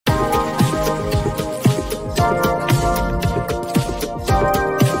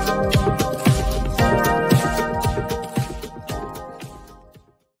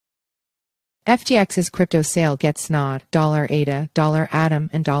FTX's crypto sale gets nod, $ADA, $Atom,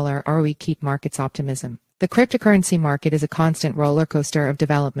 and $ROE keep markets optimism. The cryptocurrency market is a constant roller coaster of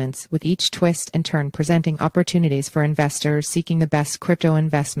developments, with each twist and turn presenting opportunities for investors seeking the best crypto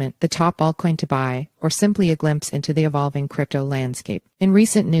investment, the top altcoin to buy, or simply a glimpse into the evolving crypto landscape. In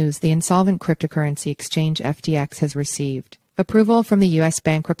recent news, the insolvent cryptocurrency exchange FTX has received approval from the US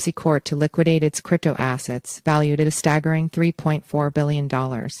Bankruptcy Court to liquidate its crypto assets, valued at a staggering $3.4 billion.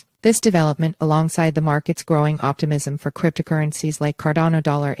 This development, alongside the market's growing optimism for cryptocurrencies like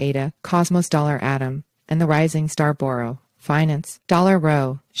Cardano $ADA, Cosmos $Atom, and the rising star Borroe.Finance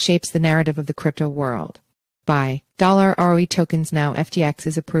 $ROE, shapes the narrative of the crypto world. Buy $ROE tokens now.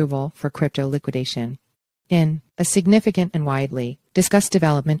 FTX's approval for crypto liquidation. In a significant and widely discussed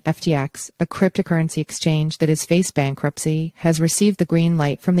development, FTX, a cryptocurrency exchange that has faced bankruptcy, has received the green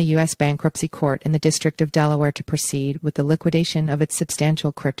light from the US Bankruptcy Court in the District of Delaware to proceed with the liquidation of its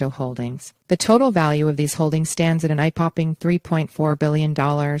substantial crypto holdings. The total value of these holdings stands at an eye-popping $3.4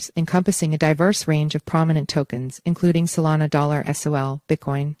 billion, encompassing a diverse range of prominent tokens, including Solana $SOL,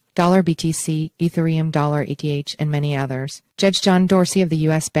 Bitcoin, $BTC, Ethereum $ETH, and many others. Judge John Dorsey of the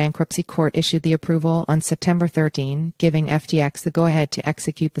U.S. Bankruptcy Court issued the approval on September 13, giving FTX the go-ahead to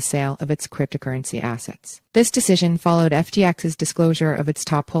execute the sale of its cryptocurrency assets. This decision followed FTX's disclosure of its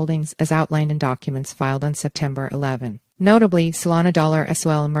top holdings as outlined in documents filed on September 11. Notably, Solana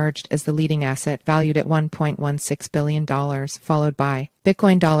 $SOL emerged as the leading asset, valued at $1.16 billion, followed by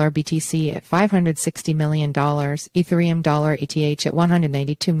Bitcoin $BTC at $560 million, Ethereum ETH at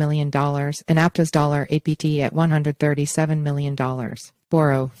 $192 million, and Aptos APT at $137 million.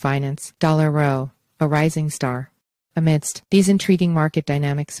 Borroe.Finance ROE, a rising star. Amidst these intriguing market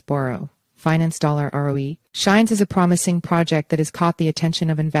dynamics, Borroe.Finance ROE shines as a promising project that has caught the attention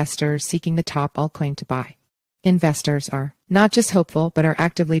of investors seeking the top altcoin to buy. Investors are not just hopeful but are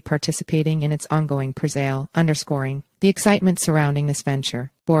actively participating in its ongoing presale, underscoring the excitement surrounding this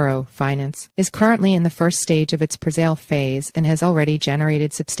venture. Borroe.Finance is currently in the first stage of its presale phase and has already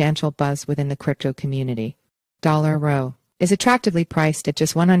generated substantial buzz within the crypto community. ROE is attractively priced at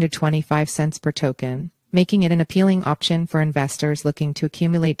just 125 cents per token, making it an appealing option for investors looking to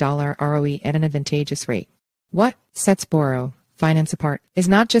accumulate ROE at an advantageous rate. What sets Borroe.Finance apart is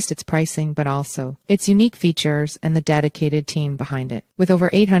not just its pricing but also its unique features and the dedicated team behind it. With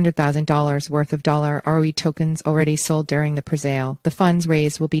over $800,000 worth of ROE tokens already sold during the presale, the funds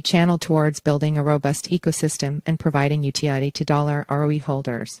raised will be channeled towards building a robust ecosystem and providing utility to ROE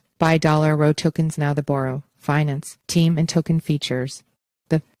holders. Buy ROE tokens now. The Borroe.Finance team and token features.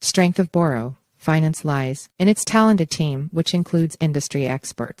 The strength of Borroe.Finance lies in its talented team, which includes industry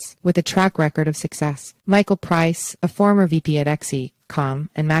experts with a track record of success. Michael Price, a former VP at XE.com,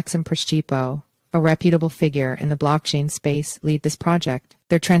 and Maxim Prishchipo, a reputable figure in the blockchain space, lead this project.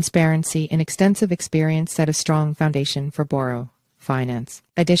 Their transparency and extensive experience set a strong foundation for Borroe.Finance.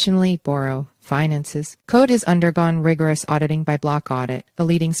 Additionally, Borroe.Finance's code has undergone rigorous auditing by Block Audit, a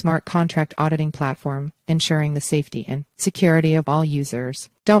leading smart contract auditing platform, ensuring the safety and security of all users.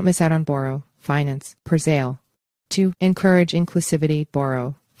 Don't miss out on Borroe.Finance presale. To encourage inclusivity,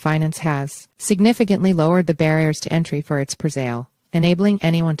 Borroe.Finance has significantly lowered the barriers to entry for its presale, enabling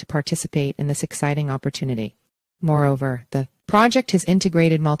anyone to participate in this exciting opportunity. Moreover, the project has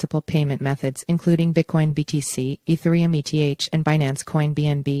integrated multiple payment methods, including Bitcoin BTC, Ethereum ETH, and Binance Coin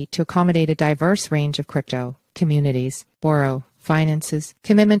BNB, to accommodate a diverse range of crypto communities. Borroe.Finance's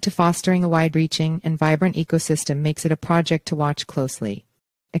commitment to fostering a wide-reaching and vibrant ecosystem makes it a project to watch closely.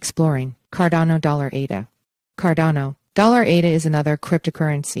 Exploring Cardano $ADA. Cardano $ADA is another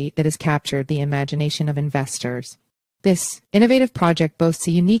cryptocurrency that has captured the imagination of investors. This innovative project boasts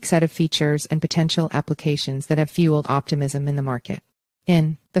a unique set of features and potential applications that have fueled optimism in the market.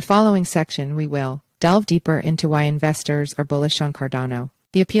 In the following section, we will delve deeper into why investors are bullish on Cardano.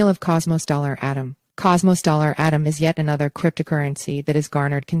 The appeal of Cosmos $Atom. Cosmos $Atom is yet another cryptocurrency that has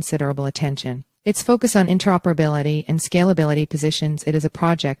garnered considerable attention. Its focus on interoperability and scalability positions it as a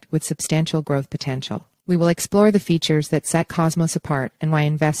project with substantial growth potential. We will explore the features that set Cosmos apart and why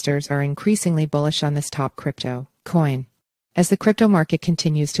investors are increasingly bullish on this top crypto coin. As the crypto market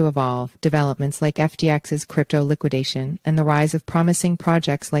continues to evolve, developments like FTX's crypto liquidation and the rise of promising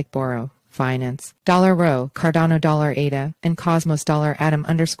projects like Borroe.Finance, ROE, Cardano $ADA, and Cosmos $Atom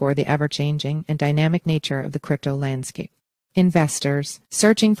underscore the ever-changing and dynamic nature of the crypto landscape. Investors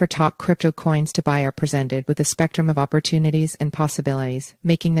searching for top crypto coins to buy are presented with a spectrum of opportunities and possibilities,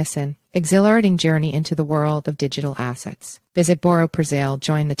 making this an exhilarating journey into the world of digital assets. Visit Borroe presale,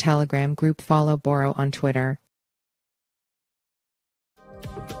 join the Telegram group, follow Borroe on Twitter,